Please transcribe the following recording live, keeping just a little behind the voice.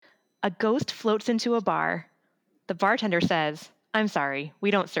A ghost floats into a bar. The bartender says, "I'm sorry,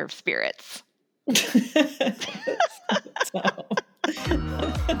 we don't serve spirits." So.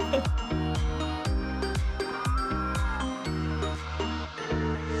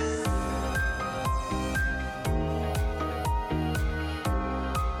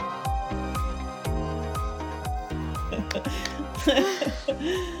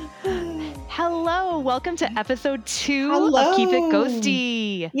 Hello, welcome to episode 2 Hello. of Keep It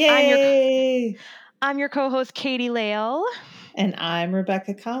Ghosty. Yay! I'm your co-host, Katie Lale. And I'm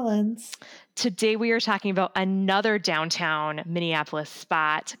Rebecca Collins. Today we are talking about another downtown Minneapolis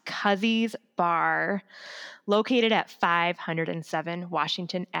spot, Cuzzy's Bar, located at 507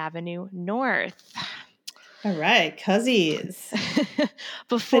 Washington Avenue North. All right, Cuzzy's.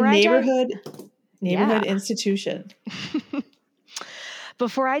 Before the neighborhood institution.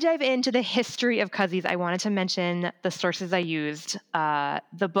 Before I dive into the history of Cuzzy's, I wanted to mention the sources I used.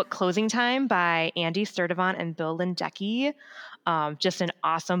 The book Closing Time by Andy Sturdivant and Bill Lindecki. Just an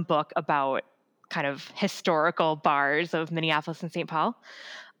awesome book about kind of historical bars of Minneapolis and St. Paul.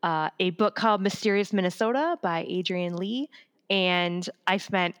 A book called Mysterious Minnesota by Adrian Lee. And I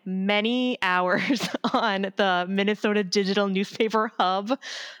spent many hours on the Minnesota Digital Newspaper Hub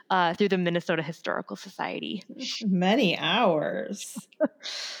through the Minnesota Historical Society. Many hours.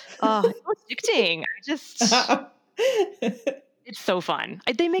 Oh, it's so addicting. It's so fun.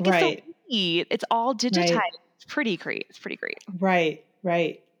 They make it so easy. It's all digitized. Right. It's pretty great. Right.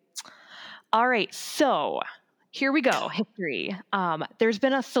 All right. So here we go. History. There's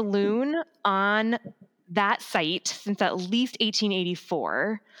been a saloon on that site since at least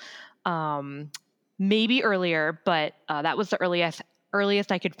 1884, maybe earlier, but that was the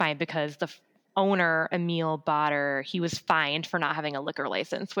earliest I could find because the owner, Emil Botter, he was fined for not having a liquor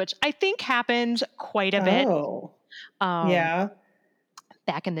license, which I think happened quite a bit. Yeah.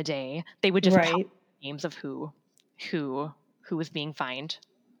 Back in the day, they would just pop names of who was being fined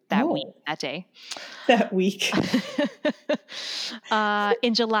that day. That week.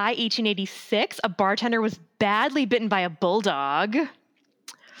 In July 1886, a bartender was badly bitten by a bulldog.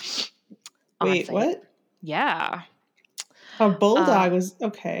 Wait, what? Yeah. A bulldog was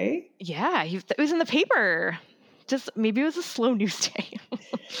okay. Yeah, it was in the paper. Just maybe it was a slow news day.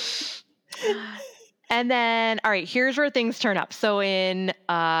 And then, all right, here's where things turn up. So in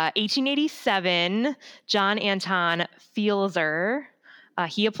 1887, John Anton Fielzer,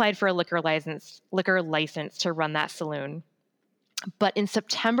 he applied for a liquor license to run that saloon. But in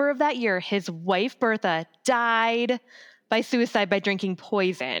September of that year, his wife Bertha died by suicide by drinking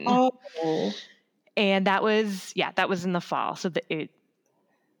poison. Oh. And that was in the fall. So he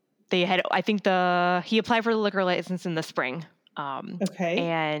applied for the liquor license in the spring.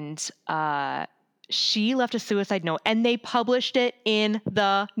 And she left a suicide note and they published it in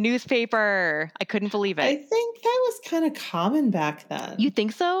the newspaper. I couldn't believe it. I think that was kind of common back then. You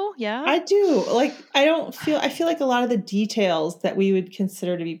think so? Yeah. I do. I feel like a lot of the details that we would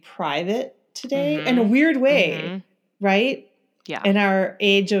consider to be private today in a weird way, right? Yeah. In our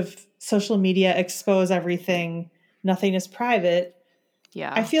age of social media, expose everything, nothing is private.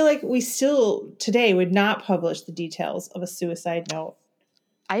 Yeah. I feel like we still today would not publish the details of a suicide note.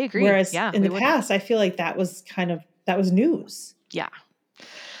 I agree. Whereas in the past, I feel like that was news. Yeah.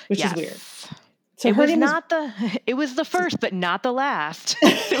 Which is weird. So it was the first, but not the last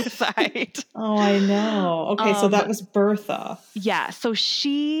suicide. Oh, I know. Okay. So that was Bertha. Yeah. So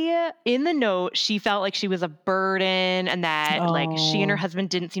in the note, she felt like she was a burden and that she and her husband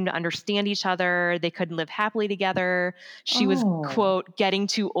didn't seem to understand each other. They couldn't live happily together. She was, quote, getting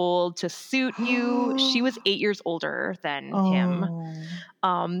too old to suit you. She was 8 years older than him.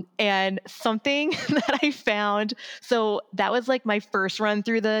 And something that I found, so that was like my first run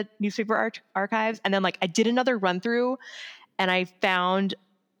through the newspaper archives. And then I did another run through and I found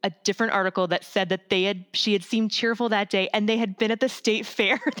a different article that said that she had seemed cheerful that day and they had been at the state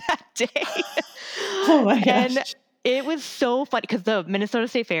fair that day. Oh my gosh. And it was so funny because the Minnesota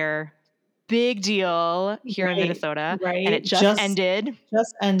State Fair, big deal here in Minnesota. Right. And it just ended.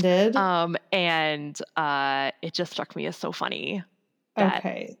 And it just struck me as so funny that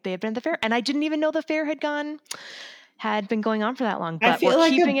they had been at the fair. And I didn't even know the fair had been going on for that long. But I feel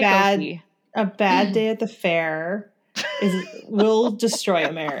like a bad day at the fair will destroy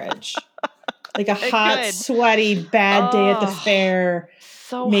a marriage. Like a hot, sweaty, bad day at the fair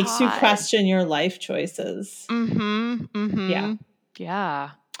makes you question your life choices.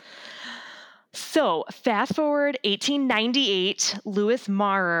 Yeah. So fast forward 1898, Louis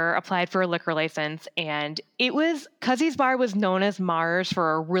Maurer applied for a liquor license, and Cuzzy's Bar was known as Maurer's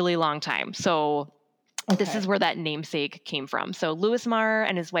for a really long time. So Okay. This is where that namesake came from. So Louis Marr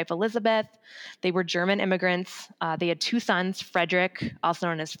and his wife Elizabeth, they were German immigrants. They had 2 sons, Frederick, also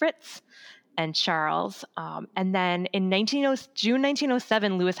known as Fritz, and Charles. And then in June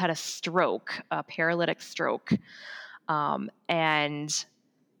 1907, Louis had a stroke, a paralytic stroke. And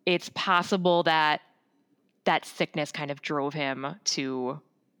it's possible that that sickness kind of drove him to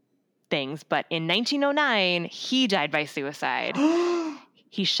things. But in 1909, he died by suicide.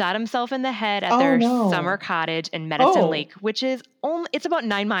 He shot himself in the head at their summer cottage in Medicine Lake, which is it's about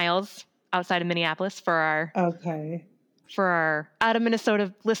 9 miles outside of Minneapolis for our out of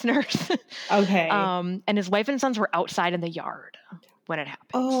Minnesota listeners. Okay. And his wife and sons were outside in the yard when it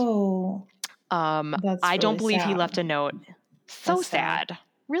happened. Oh. That's I don't really believe sad. he left a note. So That's sad.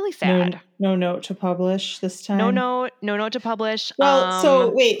 Really sad. No note to publish this time? No note to publish. Well, so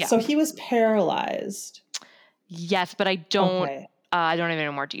wait, so he was paralyzed. Yes, but I don't have any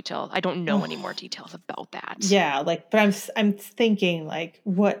more details. I don't know any more details about that. Yeah, but I'm thinking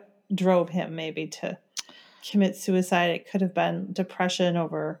what drove him maybe to commit suicide. It could have been depression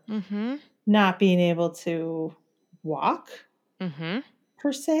over not being able to walk.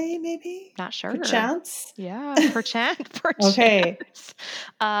 Per se, maybe? Not sure. Perchance? Yeah, perchance. Okay.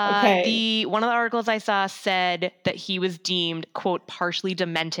 One of the articles I saw said that he was deemed, quote, partially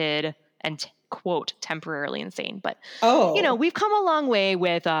demented and, quote, temporarily insane. But, we've come a long way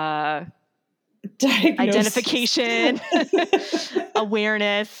with identification,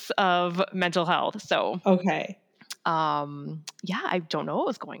 awareness of mental health. So, okay. I don't know what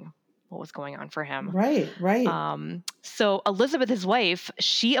was going on for him. Right. So Elizabeth, his wife,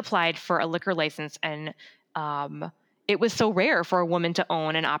 she applied for a liquor license, and it was so rare for a woman to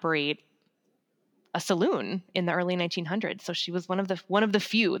own and operate a saloon in the early 1900s. So she was one of the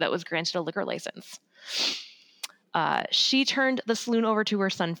few that was granted a liquor license. She turned the saloon over to her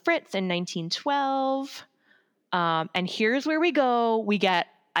son Fritz in 1912. And here's where we go.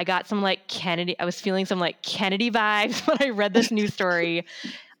 I got some Kennedy. I was feeling some Kennedy vibes when I read this news story.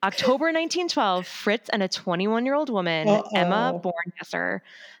 October 1912, Fritz and a 21-year-old woman, Emma Bornhesser,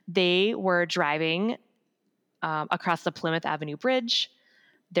 they were driving across the Plymouth Avenue Bridge.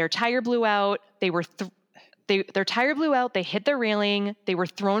 Their tire blew out. Their tire blew out. They hit the railing. They were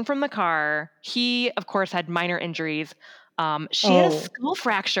thrown from the car. He, of course, had minor injuries. She had a skull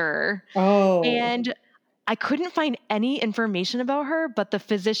fracture. And I couldn't find any information about her, but the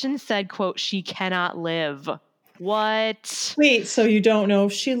physician said, quote, she cannot live. What? Wait, so you don't know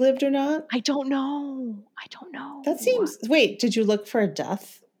if she lived or not? I don't know. That seems... Wait, did you look for a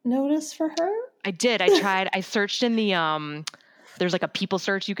death notice for her? I did. I tried. I searched in the... there's a people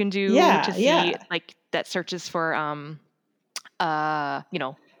search you can do to see that searches for, in the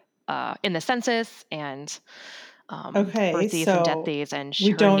census and birthdays and death days. And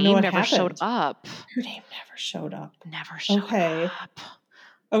her name never showed up. Her name never showed up. Never showed up.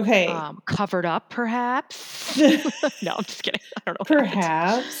 Okay. Covered up, perhaps. No, I'm just kidding. I don't know.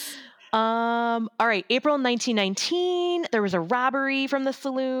 Perhaps. All right. April 1919, there was a robbery from the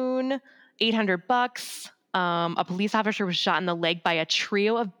saloon. $800. A police officer was shot in the leg by a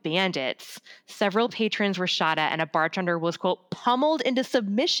trio of bandits. Several patrons were shot at, and a bartender was, quote, pummeled into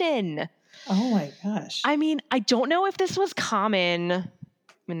submission. Oh my gosh. I mean, I don't know if this was common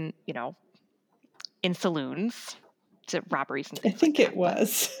in saloons. Robberies and things. I think it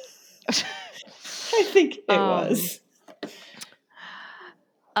was. I think it was.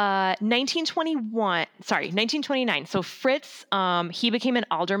 1929. So Fritz, he became an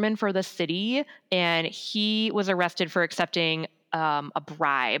alderman for the city, and he was arrested for accepting a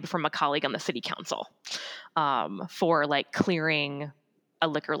bribe from a colleague on the city council for clearing a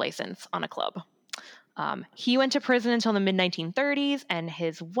liquor license on a club. He went to prison until the mid-1930s, and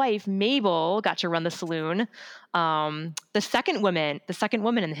his wife, Mabel, got to run the saloon. The second woman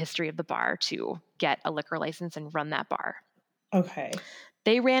in the history of the bar to get a liquor license and run that bar. Okay.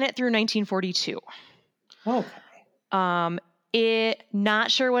 They ran it through 1942. Okay.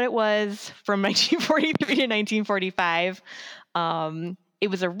 Not sure what it was from 1943 to 1945. It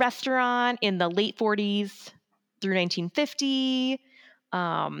was a restaurant in the late 40s through 1950.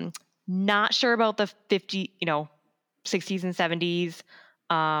 Not sure about the 60s and 70s.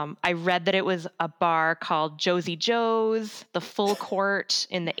 I read that it was a bar called Josie Joe's, the Full Court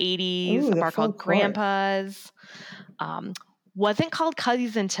in the 80s, a bar called Grandpa's. Wasn't called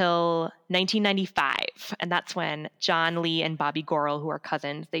Cuzzy's until 1995, and that's when John Lee and Bobby Gorel, who are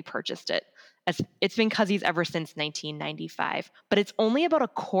cousins, they purchased it. It's been Cuzzy's ever since 1995, but it's only about a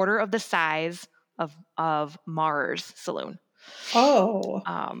quarter of the size of Marr's saloon. Oh.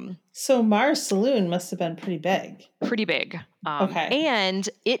 So Mars Saloon must have been pretty big. Pretty big. Okay. And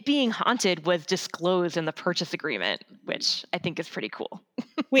it being haunted was disclosed in the purchase agreement, which I think is pretty cool.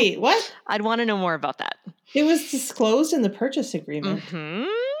 Wait, what? I'd want to know more about that. It was disclosed in the purchase agreement.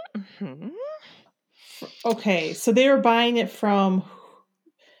 Okay, so they were buying it from...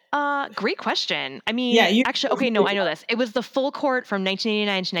 Great question. I mean, actually, okay, no, I know this. It was the full court from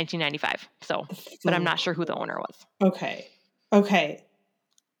 1989 to 1995. So, but I'm not sure who the owner was. Okay.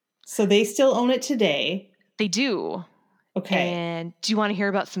 So they still own it today. They do. Okay. And do you want to hear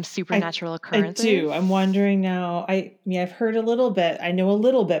about some supernatural occurrences? I do. I'm wondering now. I've heard a little bit. I know a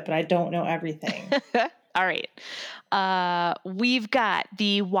little bit, but I don't know everything. All right. We've got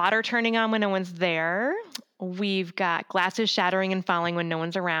the water turning on when no one's there. We've got glasses shattering and falling when no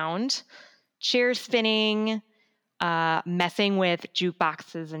one's around. Chairs spinning. Messing with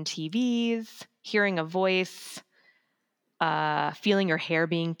jukeboxes and TVs. Hearing a voice. Feeling your hair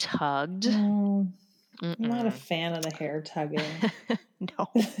being tugged. I'm not a fan of the hair tugging. No.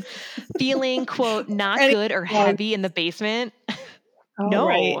 Feeling, quote, not good or heavy in the basement. No.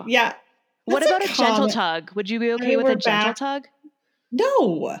 Right. Yeah. What about a gentle tug? Would you be okay with a gentle tug?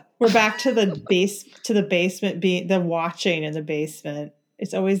 No. We're back to the basement being the watching in the basement.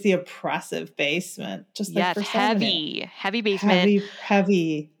 It's always the oppressive basement. Just like heavy basement.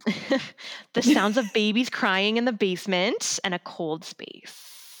 Heavy. The sounds of babies crying in the basement and a cold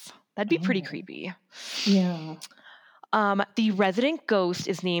space. That'd be pretty creepy. Yeah. The resident ghost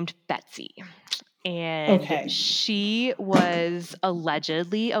is named Betsy. And she was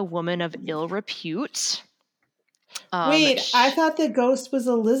allegedly a woman of ill repute. Wait, I thought the ghost was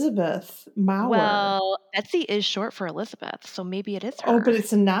Elizabeth Mauer. Well, Betsy is short for Elizabeth, so maybe it is her. Oh, but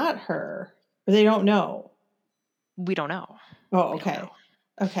it's not her. Or they don't know. We don't know. Oh, okay.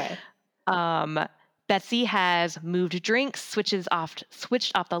 Okay. Betsy has moved drinks, switched off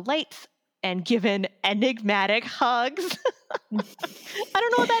the lights, and given enigmatic hugs. I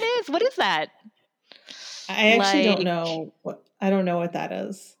don't know what that is. What is that? I actually don't know. I don't know what that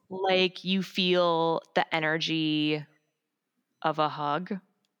is. Like you feel the energy of a hug,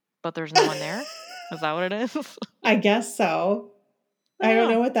 but there's no one there? Is that what it is? I guess so. I don't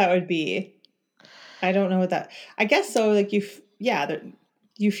know what that would be. I don't know what that... I guess so. Like you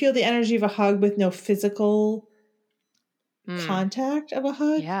feel the energy of a hug with no physical contact of a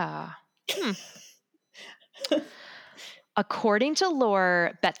hug? Yeah. According to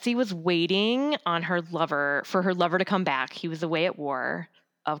lore, Betsy was waiting on for her lover to come back. He was away at war,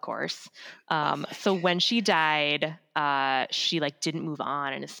 of course. So when she died, she didn't move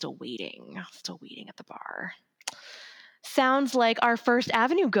on and is still waiting at the bar. Sounds like our First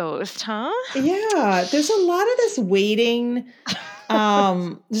Avenue ghost, huh? Yeah, there's a lot of this waiting.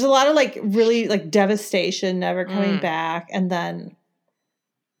 There's a lot of really devastation, never coming back. And then,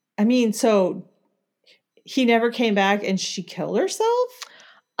 so he never came back and she killed herself?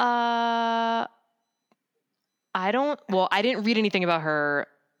 I didn't read anything about her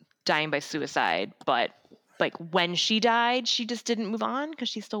dying by suicide, but when she died, she just didn't move on because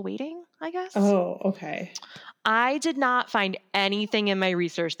she's still waiting, I guess. Oh, okay. I did not find anything in my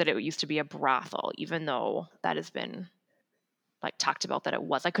research that it used to be a brothel, even though that has been talked about that it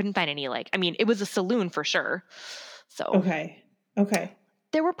was. I couldn't find any it was a saloon for sure. So okay.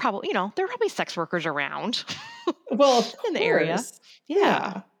 There were probably sex workers around. Well, in the area.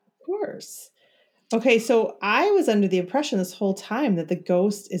 Yeah, of course. Okay, so I was under the impression this whole time that the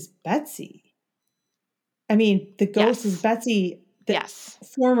ghost is Betsy. The ghost is Betsy, the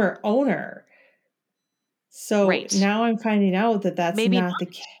former owner. So now I'm finding out that that's not the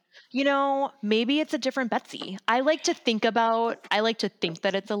case. Maybe it's a different Betsy. I like to think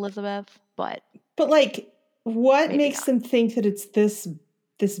that it's Elizabeth, but what makes them think that it's this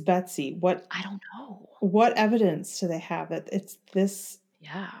Betsy? What? I don't know. What evidence do they have that it's this?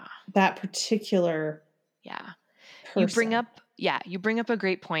 Yeah. That particular. Yeah. Person. You bring up a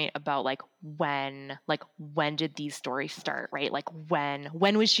great point about when did these stories start, right?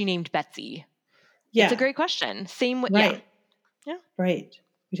 When was she named Betsy? Yeah. It's a great question. Same with right. Yeah. Right.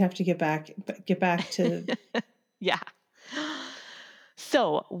 We'd have to get back to yeah.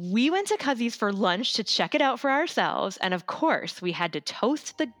 So we went to Cuzzy's for lunch to check it out for ourselves, and of course we had to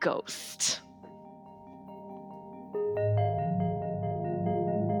toast the ghost.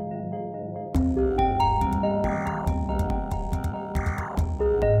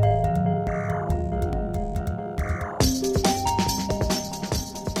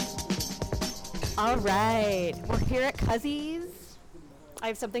 All right, we're here at Cuzzy's. I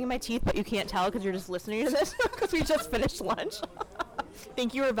have something in my teeth, but you can't tell because you're just listening to this because we just finished lunch.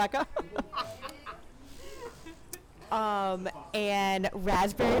 Thank you, Rebecca. And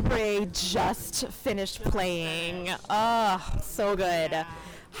Raspberry Beret just finished playing. Oh, so good.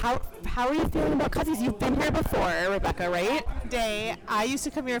 How are you feeling about Cuzzy's? You've been here before, Rebecca, right? Day. I used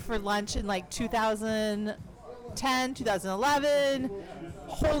to come here for lunch in like 2010, 2011.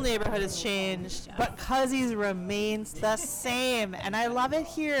 Whole neighborhood has changed, but Cuzzy's remains the same, and I love it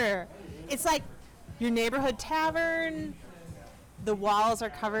here. It's like your neighborhood tavern. The walls are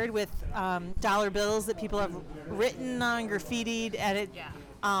covered with dollar bills that people have written on, graffitied, and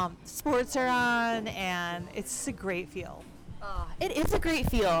sports are on, and it's a great feel. It is a great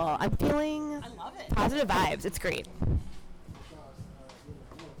feel. I'm feeling I love it. positive vibes. It's great.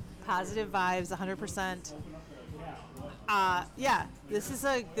 Positive vibes, 100%. Yeah, this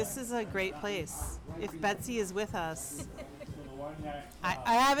is a great place. If Betsy is with us,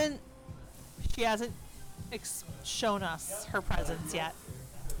 she hasn't shown us her presence yet.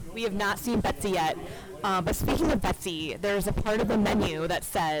 We have not seen Betsy yet. But speaking of Betsy, there's a part of the menu that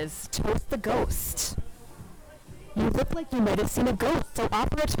says, toast the ghost. You look like you might have seen a ghost, so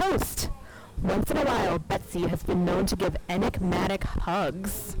offer a toast. Once in a while, Betsy has been known to give enigmatic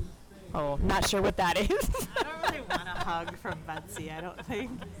hugs. Oh, not sure what that is. I don't really want a hug from Betsy, I don't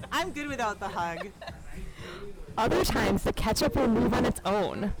think. I'm good without the hug. Other times, the ketchup will move on its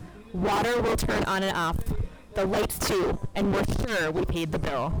own. Water will turn on and off. The lights too, and we're sure we paid the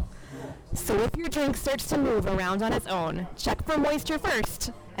bill. So if your drink starts to move around on its own, check for moisture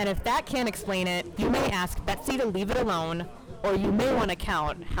first. And if that can't explain it, you may ask Betsy to leave it alone, or you may want to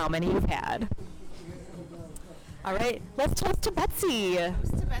count how many you've had. All right, let's toast to Betsy.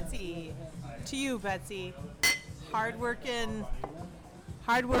 Toast to Betsy. To you, Betsy. Hardworking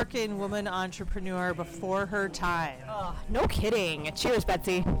woman entrepreneur before her time. Oh, no kidding. Cheers,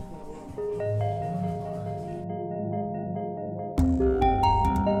 Betsy.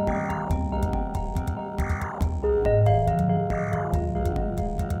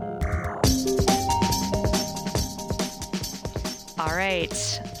 All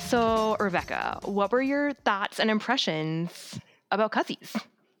right. So, Rebecca, what were your thoughts and impressions about Cuzzy's?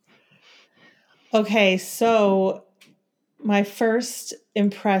 Okay, so my first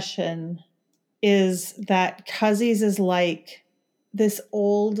impression is that Cuzzy's is like this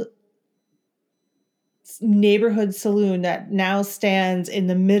old neighborhood saloon that now stands in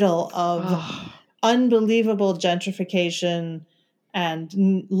the middle of unbelievable gentrification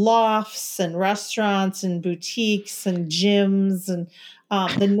and lofts and restaurants and boutiques and gyms. And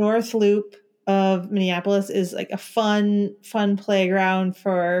the North Loop of Minneapolis is like a fun playground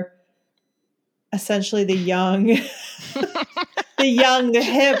for essentially the young, the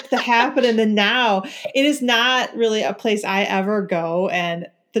hip, the happen, and the now. It is not really a place I ever go. And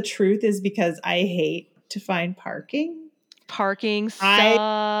the truth is because I hate to find parking. Parking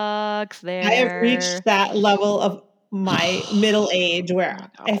sucks there. I have reached that level of my middle age where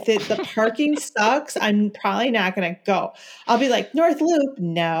if the parking sucks, I'm probably not going to go. I'll be like, North Loop,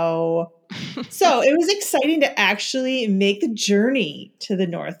 no. So it was exciting to actually make the journey to the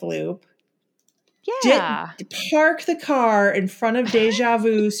North Loop. Yeah. Park the car in front of Deja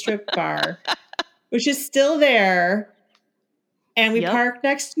Vu Strip Bar, which is still there. And we parked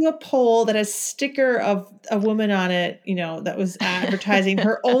next to a pole that has a sticker of a woman on it, that was advertising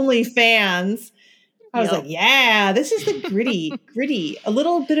her OnlyFans. I was like, yeah, this is the gritty, a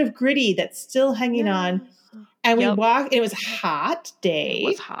little bit of gritty that's still hanging on. And we walked, it was a hot day. It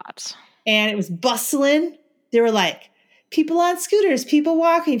was hot. And it was bustling. There were like people on scooters, people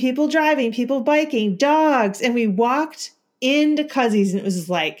walking, people driving, people biking, dogs. And we walked into Cuzzy's and it was just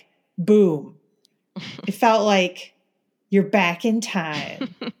like, boom. It felt like you're back in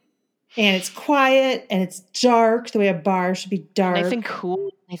time. And it's quiet and it's dark the way a bar should be dark. Nice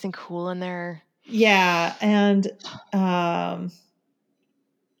and cool in there. Yeah. And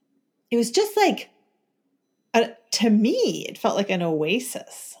it was just like, to me, it felt like an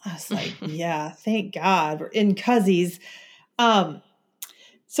oasis. I was like, yeah, thank God we're in Cuzzy's.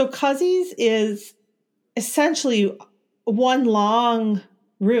 So Cuzzy's is essentially one long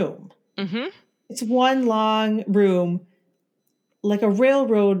room. Mm-hmm. It's one long room, like a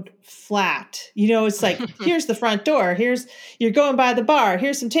railroad flat. It's like, here's the front door. You're going by the bar.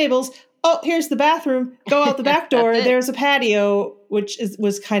 Here's some tables. Oh, here's the bathroom. Go out the back door. There's a patio, which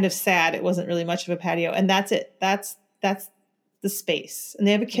was kind of sad. It wasn't really much of a patio. And that's it. That's the space. And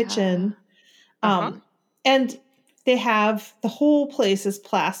they have a kitchen. Yeah. And they have, the whole place is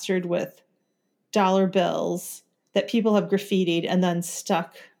plastered with dollar bills that people have graffitied and then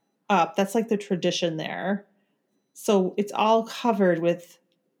stuck up. That's like the tradition there. So it's all covered with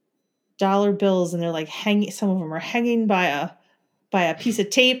dollar bills and they're like hanging, some of them are hanging by a piece of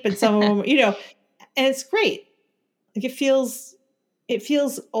tape and some of them, and it's great. Like it feels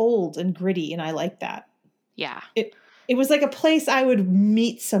old and gritty, and I like that. Yeah. It was like a place I would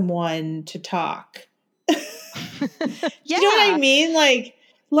meet someone to talk. Yeah. You know what I mean? Like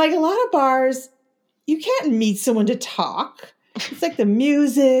a lot of bars, you can't meet someone to talk. It's like the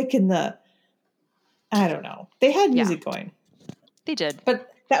music and I don't know. They had music going. They did.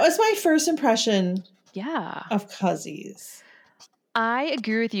 But that was my first impression of Cuzzy's. I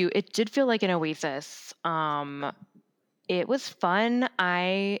agree with you. It did feel like an oasis. It was fun.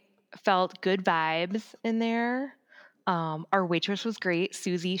 I felt good vibes in there. Our waitress was great.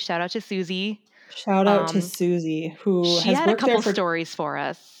 Susie, shout out to Susie. Shout out to Susie, who she has had a worked there couple for stories for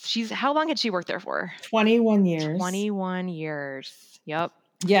us. How long had she worked there for? 21 years. 21 years. Yep.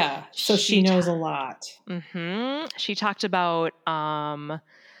 Yeah. So she knows a lot. Mm-hmm. She talked about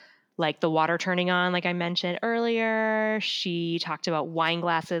like the water turning on, like I mentioned earlier. She talked about wine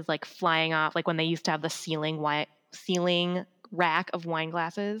glasses like flying off, like when they used to have the ceiling rack of wine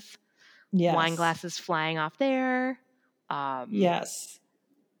glasses. Yes. Wine glasses flying off there. Yes.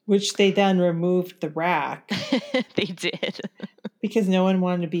 Which they then removed the rack. They did. Because no one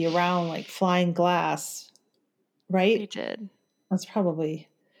wanted to be around like flying glass. Right? They did. That's probably...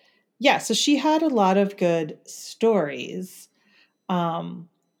 Yeah, so she had a lot of good stories.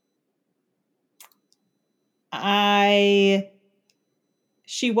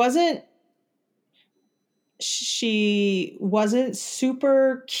 She wasn't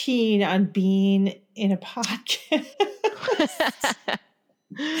super keen on being in a podcast.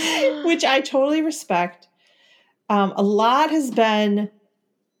 Which I totally respect. A lot has been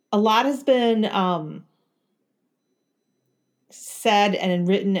said and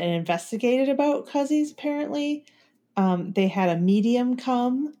written and investigated about Cuzzy's, apparently. They had a medium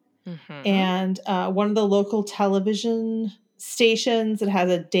come, and one of the local television stations that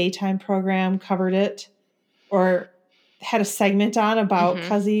has a daytime program covered it, or had a segment on about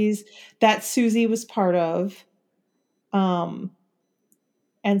Cuzzy's that Susie was part of.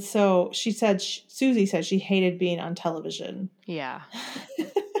 And so Susie said she hated being on television. Yeah.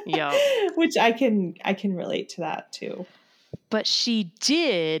 Yeah. Which I can relate to that too. But she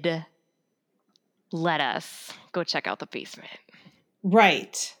did let us go check out the basement.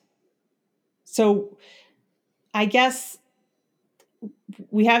 Right. So I guess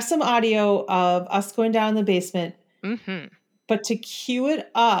we have some audio of us going down in the basement. Mm-hmm. But to cue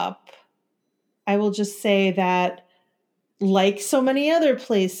it up, I will just say that, like so many other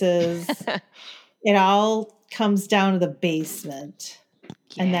places, it all comes down to the basement.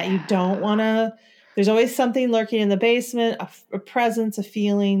 Yeah. And that you don't want to... There's always something lurking in the basement, a presence, a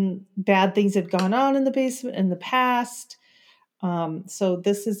feeling. Bad things have gone on in the basement in the past. So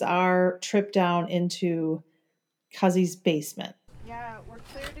this is our trip down into Cuzzy's basement. Yeah, we're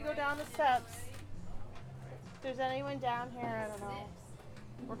clear to go down the steps. If there's anyone down here, I don't know.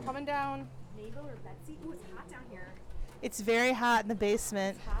 We're coming down. Mabel or Betsy? Ooh, it's hot down here. It's very hot in the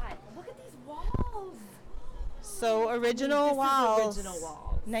basement. It's hot. Look at these walls. So original walls. Original walls.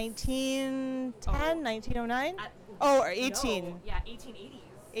 1910, 1909? Or 18. No. Yeah, 1880s.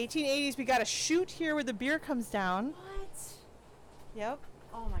 1880s. We got a chute here where the beer comes down. What? Yep.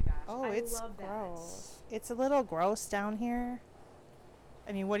 Oh my gosh. Oh, it's love gross. It's a little gross down here.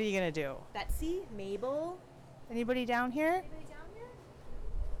 I mean, what are you going to do? Betsy? Mabel? Anybody down here? Anybody down here?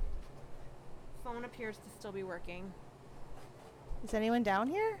 Phone appears to still be working. Is anyone down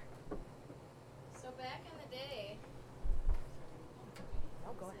here? So back in the day...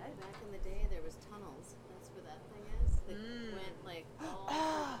 Oh, go ahead. Back in the day, there was tunnels. That's where that thing is. That went, like, all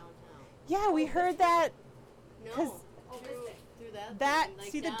downtown. Yeah, we heard that. No. Through that thing,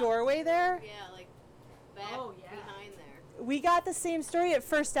 like see down, the doorway there? Yeah, like back behind there. We got the same story at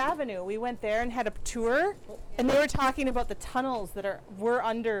First Avenue. We went there and had a tour, and they were talking about the tunnels that were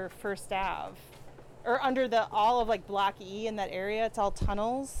under First Ave, or under all of like Block E in that area. It's all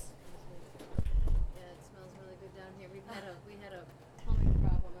tunnels. Yeah, it smells really good down here. We had a plumbing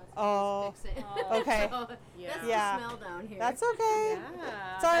problem. That's why we fix it. Okay. So that's Yeah. the smell down here. That's okay.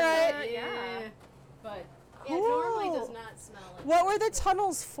 Yeah. It's all right. Yeah. But Cool. it normally does not smell like What were the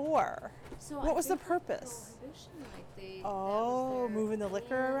tunnels for? So What I was the think purpose? Prohibition, like that Oh, was their moving the liquor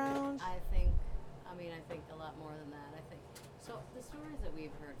plan. around? I think a lot more than that. I think so. The stories that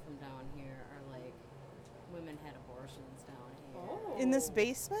we've heard from down here are like women had abortions down here. Oh. In this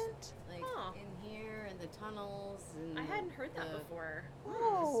basement? Like Huh. in here in the tunnels. And I hadn't heard that before.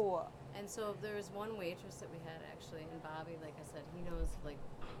 Oh. And so there was one waitress that we had actually, and Bobby, like I said, he knows, like,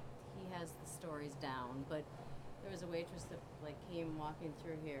 he has the stories down, but there was a waitress that, like, came walking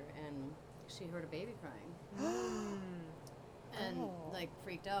through here, and she heard a baby crying. and like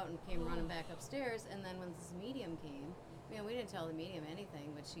freaked out and came running back upstairs. And then when this medium came, we didn't tell the medium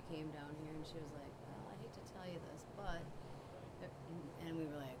anything, but she came down here and she was like, "Well, I hate to tell you this, but," and we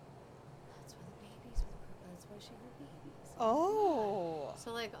were like, "That's where the babies were. That's where she had babies." Oh.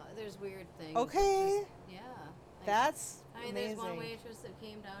 So like, there's weird things. Okay. Yeah. Like, That's amazing. There's one waitress that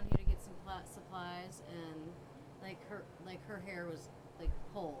came down here to get some supplies, and her hair was like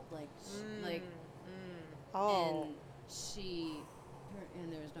pulled, Oh.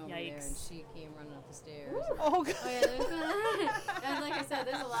 And there was nobody there, Yikes. and she came running up the stairs. Oh, God. Oh yeah, and like I said,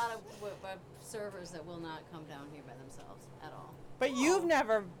 there's a lot of servers that will not come down here by themselves at all. But you've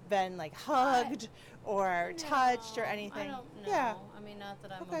never been like hugged or touched or anything. I don't know. Yeah. Not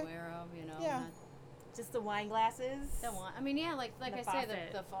that I'm Okay. aware of. Yeah. Just the wine glasses. Like The I faucet. say,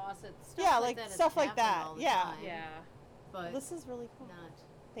 the faucet. Stuff Yeah, like like that stuff has like that. happened all the Yeah. time, Yeah. But This is really cool. not.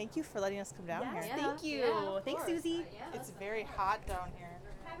 Thank you for letting us come down Yes, here. thank you. Yeah, of Thanks, course. Susie. It's very hot down here.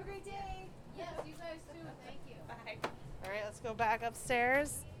 Have a great day. Yes, you guys too. Thank you. Bye. All right, let's go back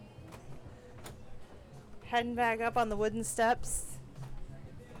upstairs. Heading back up on the wooden steps.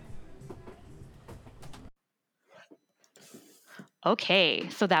 Okay,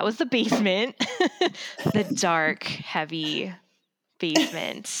 so that was the basement. The dark, heavy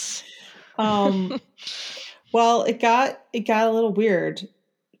basement. Well, it got a little weird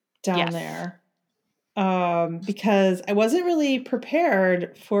down Yes. there. Because I wasn't really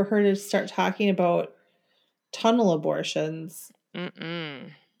prepared for her to start talking about tunnel abortions.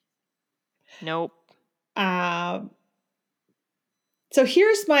 Nope. So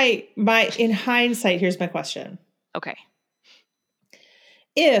here's my in hindsight, here's my question. Okay.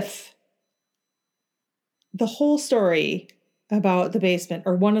 If the whole story about the basement,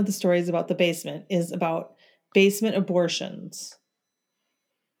 or one of the stories about the basement, is about basement abortions,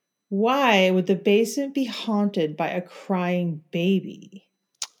 why would the basement be haunted by a crying baby?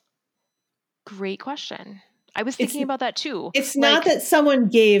 Great question. I was thinking about that too. It's not that someone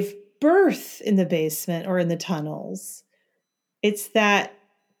gave birth in the basement or in the tunnels. It's that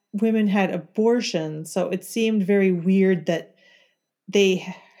women had abortions. So it seemed very weird that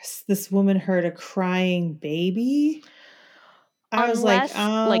this woman heard a crying baby. I was like,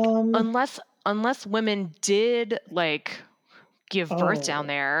 unless women did give birth down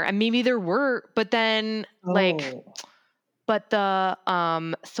there, and maybe there were, but then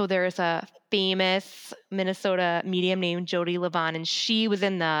so there's a famous Minnesota medium named Jody Levon, and she was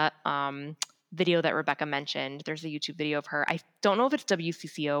in the video that Rebecca mentioned. There's a YouTube video of her. I don't know if it's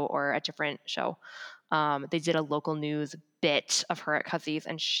WCCO or a different show. They did a local news bit of her at Cuzzy's,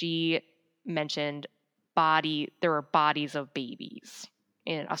 and she mentioned there were bodies of babies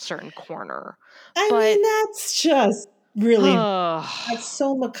in a certain corner. I mean, that's just really, that's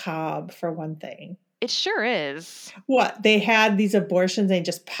so macabre for one thing. It sure is. What, they had these abortions, they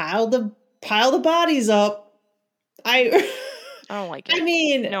just pile the bodies up. I don't like it. I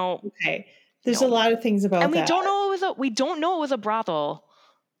mean, no. Okay. There's a lot of things about that. And we don't know it was a brothel.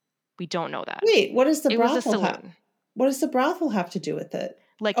 We don't know that. Wait, what does the brothel was a saloon. What does the brothel have to do with it?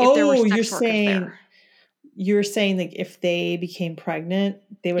 Like if there were sex workers there. You're saying like if they became pregnant,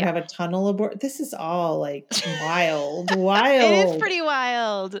 they would have a tunnel abort. This is all like wild. It is pretty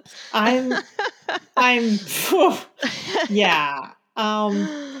wild. Yeah.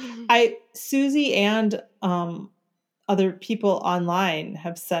 Susie and other people online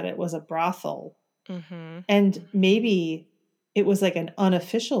have said it was a brothel. Mm-hmm. And maybe it was like an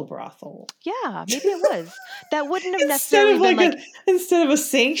unofficial brothel. Yeah, maybe it was. That wouldn't have necessarily been instead of a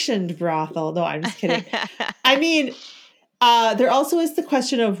sanctioned brothel. No, I'm just kidding. I mean, there also is the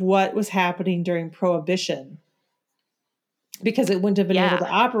question of what was happening during Prohibition, because it wouldn't have been able to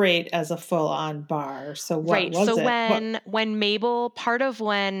operate as a full-on bar. So what was it? So when Mabel,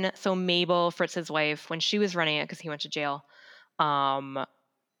 Mabel, Fritz's wife, when she was running it because he went to jail,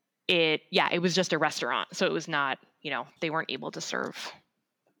 it was just a restaurant. So it was not, they weren't able to serve.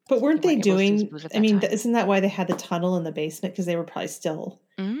 But weren't they doing, isn't that why they had the tunnel in the basement? Because they were probably still,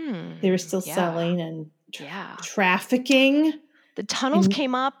 selling and trafficking. The tunnels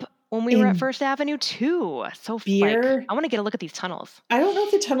came up when we were at First Avenue too. So beer. I want to get a look at these tunnels. I don't know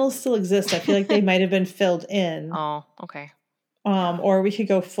if the tunnels still exist. I feel like they might have been filled in. Oh, okay. Or we could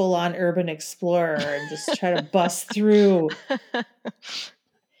go full on urban explorer and just try to bust through.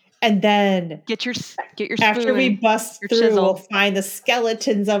 And then get your spoon, after we bust through, chisel. We'll find the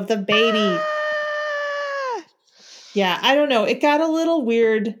skeletons of the baby. Yeah, I don't know. It got a little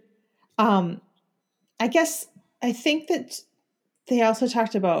weird. I think that they also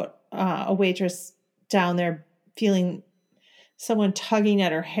talked about a waitress down there feeling someone tugging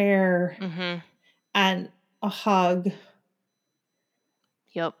at her hair and a hug.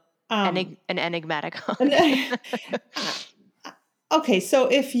 Yep. An enigmatic hug. Okay, so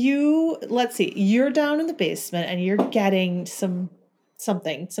if let's see, you're down in the basement and you're getting some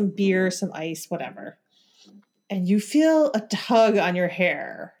beer, some ice, whatever, and you feel a tug on your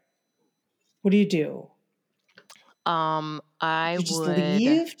hair, what do you do? I you just would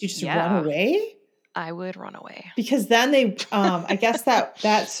leave? Do you just run away? I would run away. Because then they, I guess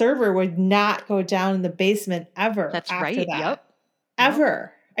that server would not go down in the basement ever. That's after right. that. Yep.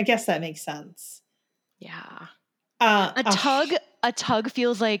 Ever. I guess that makes sense. Yeah. A tug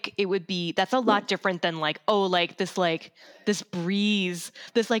feels like it would be, that's a lot different than like, oh, like this breeze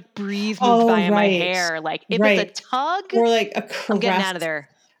moved by in my hair. Like if it's a tug, or like a caress, I'm getting out of there.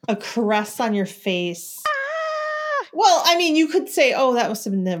 A caress on your face. Well, I mean, you could say, oh, that must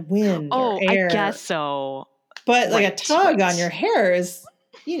have been the wind or air. I guess so. But like a tug on your hair is,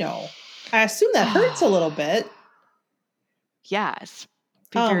 I assume that hurts a little bit. Yes.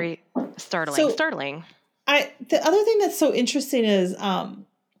 Be very startling. The other thing that's so interesting is,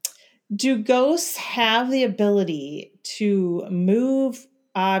 do ghosts have the ability to move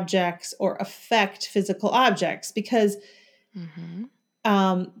objects or affect physical objects? Because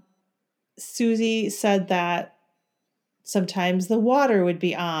Susie said that sometimes the water would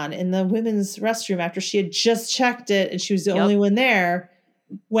be on in the women's restroom after she had just checked it and she was the only one there.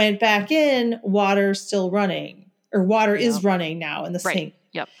 Went back in, water still running, or water is running now in the sink.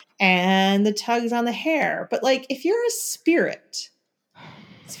 Yep. And the tugs on the hair. But like, if you're a spirit,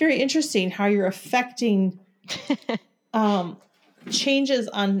 it's very interesting how you're affecting changes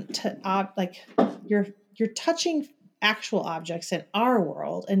like you're touching actual objects in our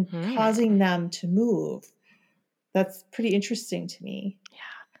world and causing them to move. That's pretty interesting to me. Yeah.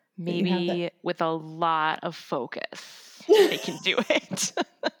 Maybe with a lot of focus, they can do it.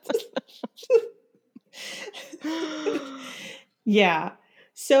 Yeah.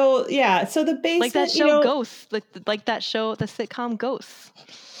 So the basement, like that show Ghosts, like that show, the sitcom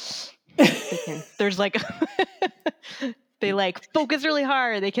Ghosts. There's like they like focus really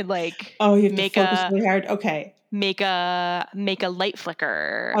hard. They can like you have to focus really hard. Okay. Make a light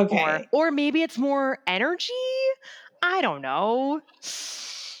flicker. Okay. Or maybe it's more energy. I don't know.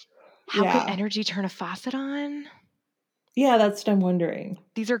 How could energy turn a faucet on? Yeah, that's what I'm wondering.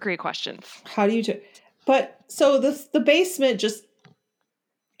 These are great questions. How do you do? But so the basement just,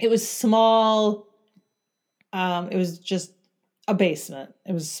 it was small. It was just a basement.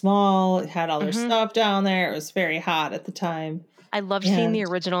 It was small. It had all their stuff down there. It was very hot at the time. I loved seeing the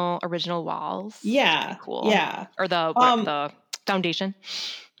original walls. Yeah. Cool. Yeah. Or the foundation.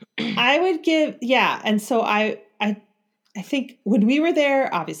 I would give, and so I think when we were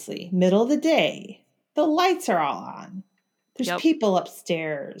there, obviously, middle of the day, the lights are all on. There's people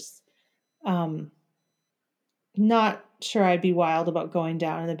upstairs. Not sure I'd be wild about going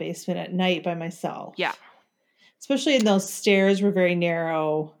down in the basement at night by myself. Yeah. Especially in those stairs were very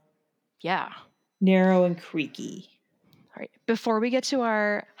narrow. Yeah. Narrow and creaky. All right. Before we get to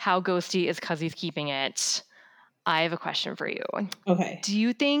our how ghosty is Cuzzy's keeping it, I have a question for you. Okay. Do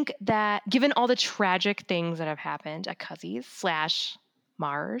you think that, given all the tragic things that have happened at Cuzzy's /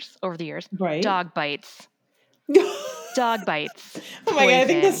 Mars over the years, dog bites, oh my God, I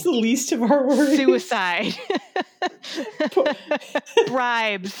think that's the least of our worries. Suicide,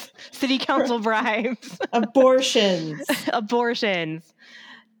 bribes, city council bribes, abortions.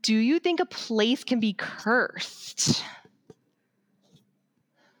 Do you think a place can be cursed?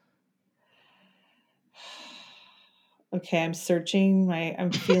 Okay, I'm searching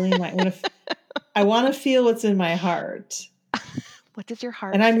I'm feeling I want to feel what's in my heart. What does your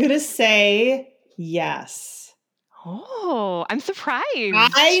heart And I'm going to say yes. Oh, I'm surprised.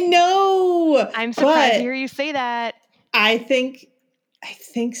 I know. I'm surprised to hear you say that. I think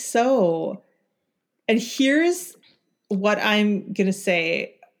so. And here's what I'm going to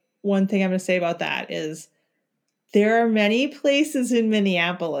say. One thing I'm going to say about that is there are many places in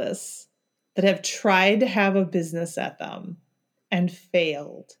Minneapolis that have tried to have a business at them and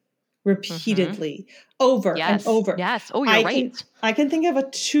failed repeatedly over and over. Yes. Oh, you're right. I can think of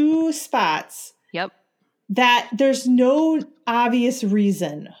 2 spots. Yep. That there's no obvious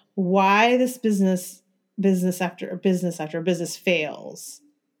reason why this business after business fails,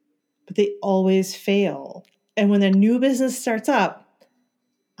 but they always fail. And when a new business starts up,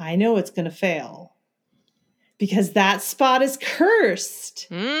 I know it's going to fail because that spot is cursed.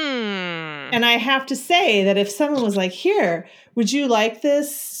 And I have to say that if someone was like, here, would you like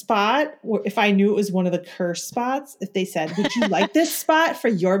this spot? Or if I knew it was one of the cursed spots, if they said, would you like this spot for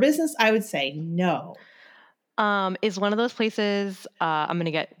your business? I would say no. is one of those places, I'm going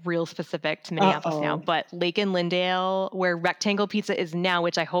to get real specific to Minneapolis now, but Lake and Lindale, where Rectangle Pizza is now,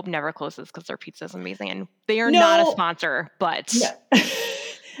 which I hope never closes because their pizza is amazing. And they are not a sponsor, but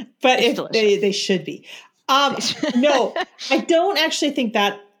but if they should be. No, I don't actually think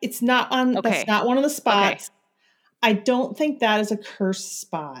that it's not on. Okay. That's not one of the spots. Okay. I don't think that is a cursed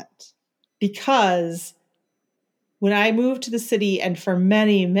spot because when I moved to the city, and for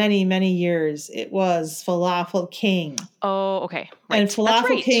many, many, many years, it was Falafel King. Oh, okay. Right. And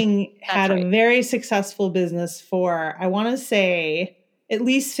Falafel King had a very successful business for, I want to say, at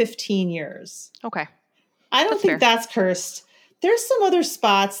least 15 years. Okay. I don't think that's cursed. There's some other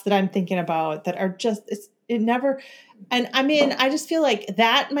spots that I'm thinking about that are just, and I mean, I just feel like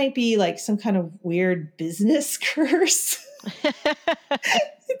that might be like some kind of weird business curse.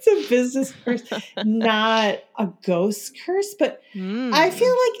 It's a business curse, not a ghost curse. But I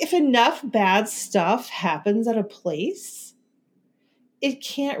feel like if enough bad stuff happens at a place, it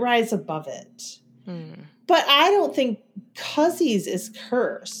can't rise above it. But I don't think Cuzzy's is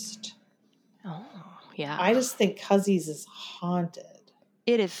cursed. Oh, yeah. I just think Cuzzy's is haunted.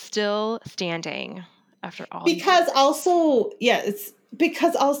 It is still standing after all. Because also, it's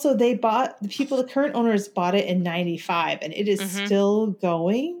because also they bought, the current owners bought it in 95 and it is still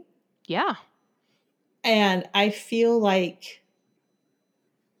going. Yeah. And I feel like,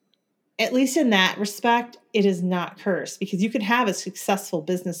 at least in that respect, it is not cursed because you could have a successful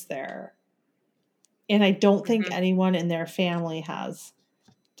business there. And I don't think anyone in their family has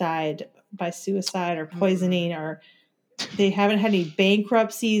died by suicide or poisoning, or they haven't had any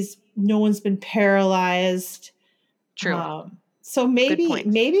bankruptcies. No one's been paralyzed. True. So maybe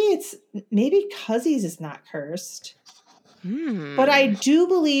Cuzzy's is not cursed. But I do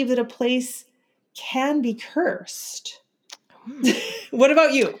believe that a place can be cursed. What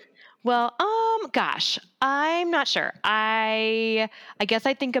about you? Well, gosh, I'm not sure. I guess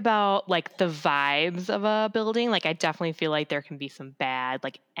I think about like the vibes of a building. Like I definitely feel like there can be some bad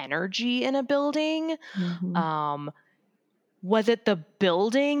like energy in a building. Was it the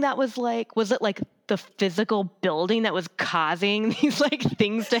building that was it like the physical building that was causing these like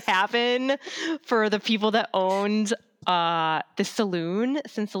things to happen for the people that owned the saloon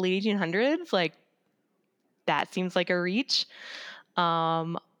since the late 1800s? Like that seems like a reach.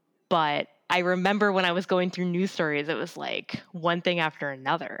 But I remember when I was going through news stories, it was like one thing after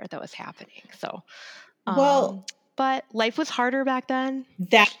another that was happening. So, but life was harder back then.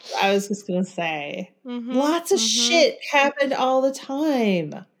 That I was just going to say. Lots of shit happened all the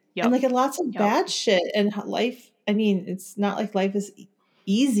time. Yep. And like lots of bad shit. And life, I mean, it's not like life is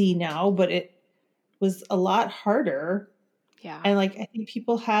easy now, but it was a lot harder. Yeah. And like, I think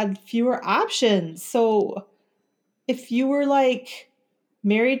people had fewer options. So if you were like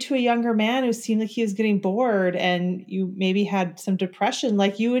married to a younger man who seemed like he was getting bored and you maybe had some depression,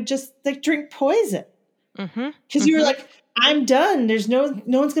 like you would just like drink poison. Because you were like, I'm done. There's no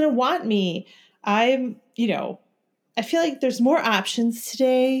one's going to want me. I feel like there's more options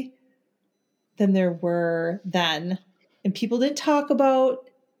today than there were then. And people didn't talk about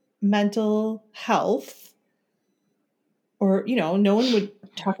mental health, or, no one would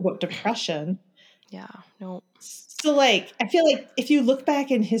talk about depression. Yeah, no. So like, I feel like if you look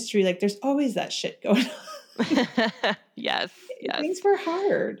back in history, like there's always that shit going on. Yes. Things were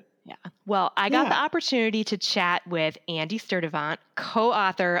hard. Yeah. Well, I got the opportunity to chat with Andy Sturdivant,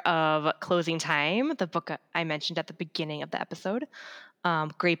 co-author of Closing Time, the book I mentioned at the beginning of the episode.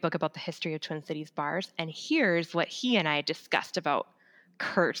 Great book about the history of Twin Cities bars. And here's what he and I discussed about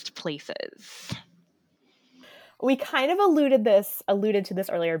cursed places. We kind of alluded to this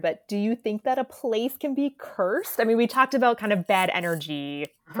earlier, but do you think that a place can be cursed? I mean, we talked about kind of bad energy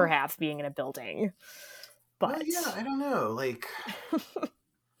perhaps being in a building. But well, yeah, I don't know. Like,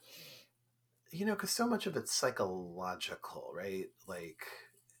 because so much of it's psychological, right? Like,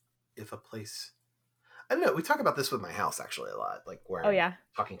 if a place, I don't know. We talk about this with my house actually a lot, like where I'm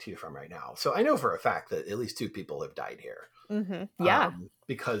talking to you from right now. So I know for a fact that at least 2 people have died here. Yeah.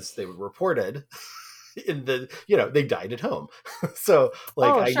 Because they were reported in the, they died at home. So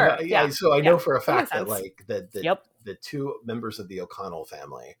like, I know for a fact that like the 2 members of the O'Connell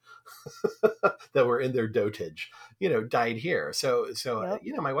family that were in their dotage, died here. So,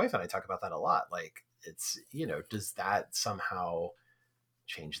 my wife and I talk about that a lot. Like it's, does that somehow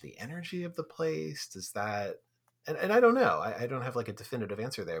change the energy of the place? Does that, and I don't know, I don't have like a definitive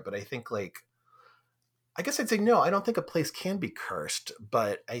answer there, but I think like, I guess I'd say no, I don't think a place can be cursed,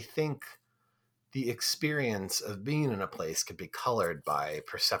 but I think the experience of being in a place could be colored by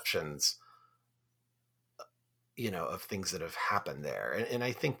perceptions, of things that have happened there. And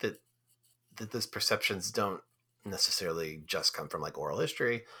I think that those perceptions don't necessarily just come from like oral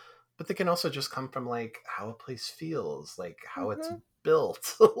history, but they can also just come from like how a place feels, like how it's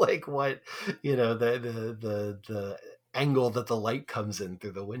built, like what, the angle that the light comes in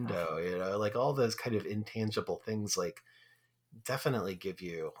through the window, like all those kind of intangible things, like definitely give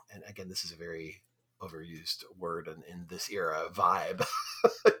you, and again, this is a very overused word in this era, vibe.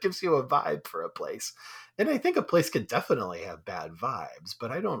 It gives you a vibe for a place. And I think a place could definitely have bad vibes,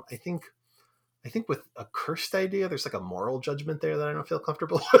 but I think with a cursed idea, there's like a moral judgment there that I don't feel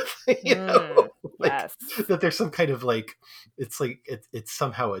comfortable with. Yes. That there's some kind of like, it's like it's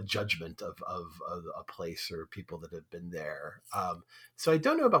somehow a judgment of a place or people that have been there. So I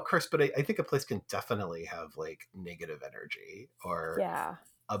don't know about cursed, but I think a place can definitely have like negative energy or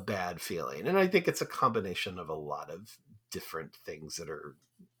a bad feeling, and I think it's a combination of a lot of different things that are,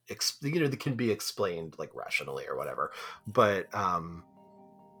 that can be explained like rationally or whatever, but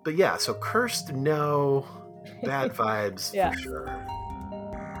yeah, so cursed, no. Bad vibes, for sure.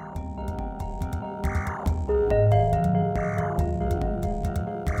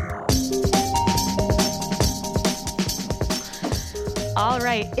 All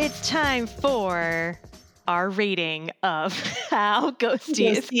right, it's time for our rating of how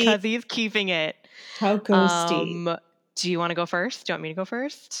ghosty is Cuzzy's keeping it. How ghosty. Do you want to go first? Do you want me to go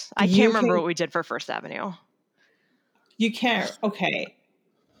first? I can't remember what we did for First Avenue. You can't. Okay.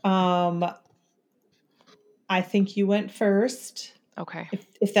 I think you went first. Okay.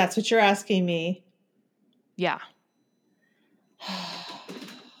 If that's what you're asking me. Yeah.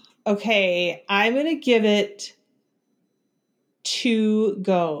 Okay, I'm going to give it 2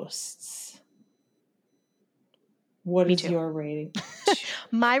 ghosts. What is your rating?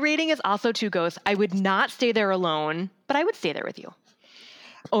 My rating is also 2 ghosts. I would not stay there alone, but I would stay there with you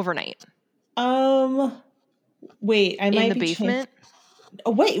overnight. Wait, I might in the basement.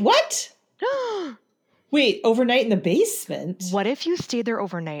 Oh, wait, what? Wait, overnight in the basement? What if you stayed there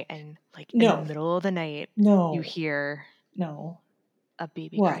overnight and like in the middle of the night, you hear a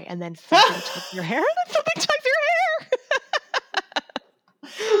baby cry and then something tugs your hair and then something tugs your hair?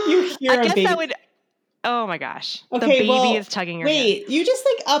 You hear I guess that would... Oh my gosh. Okay, the baby is tugging your hair. Wait, you just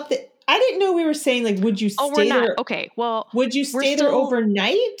like up the... I didn't know we were saying like, would you stay there? Okay, well... Would you stay there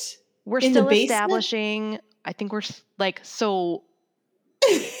overnight? We're still establishing... I think we're like... So...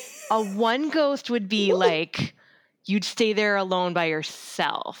 a 1 ghost would be like... You'd stay there alone by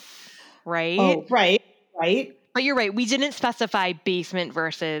yourself, right? Oh, right. But you're right. We didn't specify basement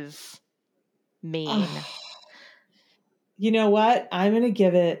versus main. You know what? I'm going to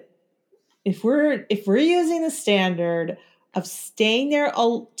give it... If we're using the standard of staying there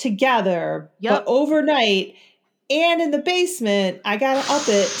all together, but overnight and in the basement, I got to up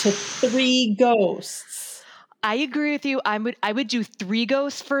it to 3 ghosts. I agree with you. I would do 3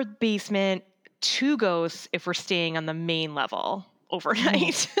 ghosts for basement, 2 ghosts if we're staying on the main level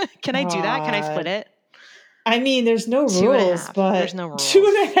overnight. Can I do that? Can I split it? I mean, there's no rules, but there's no rules.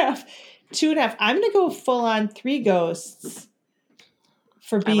 2.5. 2.5. I'm going to go full on 3 ghosts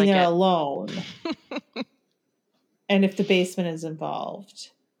for being there alone. And if the basement is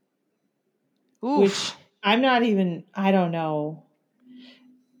involved. Oof. Which I don't know.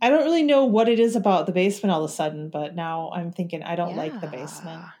 I don't really know what it is about the basement all of a sudden, but now I'm thinking I don't like the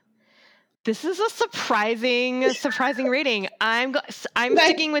basement. This is a surprising rating. I'm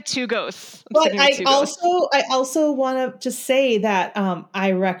sticking with 2 ghosts. But I also want to just say that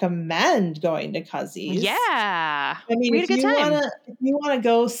I recommend going to Cuzzy's. Yeah, I mean, if you want to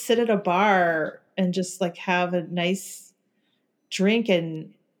go sit at a bar and just like have a nice drink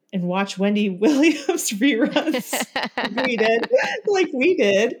and watch Wendy Williams reruns, like we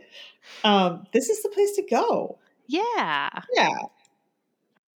did, this is the place to go. Yeah.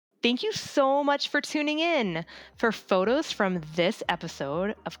 Thank you so much for tuning in. For photos from this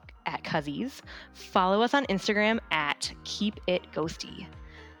episode at Cuzzy's, follow us on Instagram at KeepItGhosty.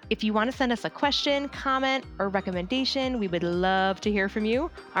 If you want to send us a question, comment, or recommendation, we would love to hear from you.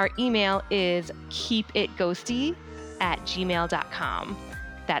 Our email is keepitghosty@gmail.com.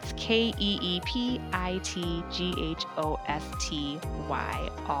 That's KEEPITGHOSTY,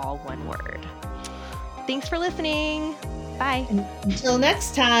 all one word. Thanks for listening. Bye. Until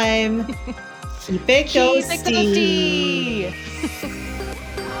next time, keep it ghosty. Keep it ghosty.